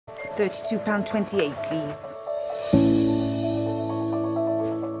£32.28, please.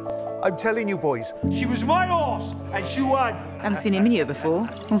 I'm telling you, boys. She was my horse, and she won. I haven't seen him in here before.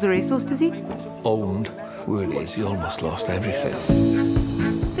 Owns a racehorse, does he? Owned? Well, he almost lost everything.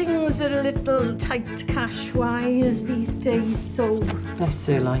 Things are a little tight cash-wise these days, so... Nice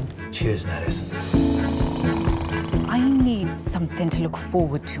sirloin. Cheers, Nellis. I need something to look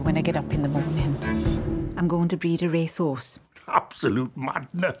forward to when I get up in the morning. I'm going to breed a racehorse. Absolute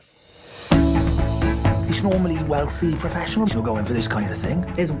madness. It's normally wealthy professionals who are going for this kind of thing.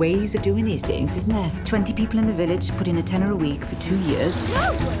 There's ways of doing these things, isn't there? 20 people in the village put in £10 a week for 2 years.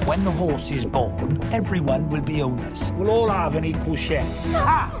 When the horse is born, everyone will be owners. We'll all have an equal share.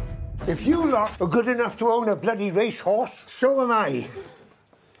 Ha! If you lot are good enough to own a bloody racehorse, so am I.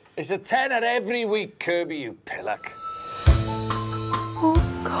 It's a tenner every week, Kirby, you pillock. Oh,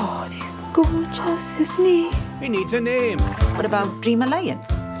 God, he's gorgeous, isn't he? He needs a name. What about Dream Alliance?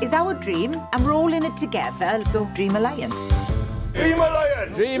 Is our dream, and we're all in it together, so Dream Alliance. Dream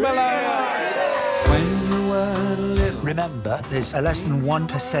Alliance! Dream Alliance! When you were little. Remember, there's a less than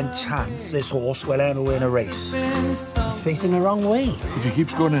 1% chance this horse will ever win a race. He's facing the wrong way. If he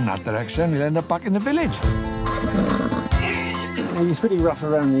keeps going in that direction, he'll end up back in the village. He's pretty rough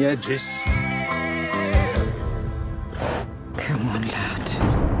around the edges. Come on, lad.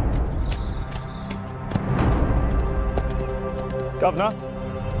 Governor?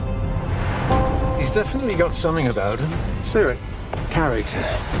 He's definitely got something about him. Spirit. Character.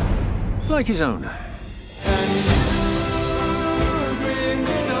 Like his own.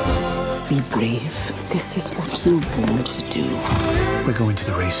 Be brave. This is what you're born to do. We're going to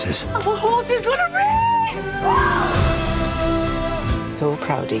the races. Our horse is gonna race! So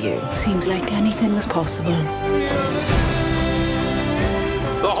proud of you. Seems like anything was possible.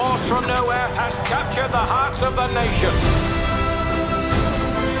 The horse from nowhere has captured the hearts of the nation.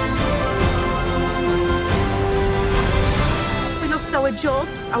 We lost our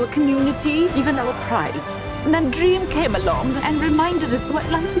jobs, our community, even our pride. And then Dream came along and reminded us what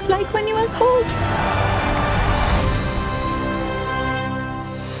life is like when you are old.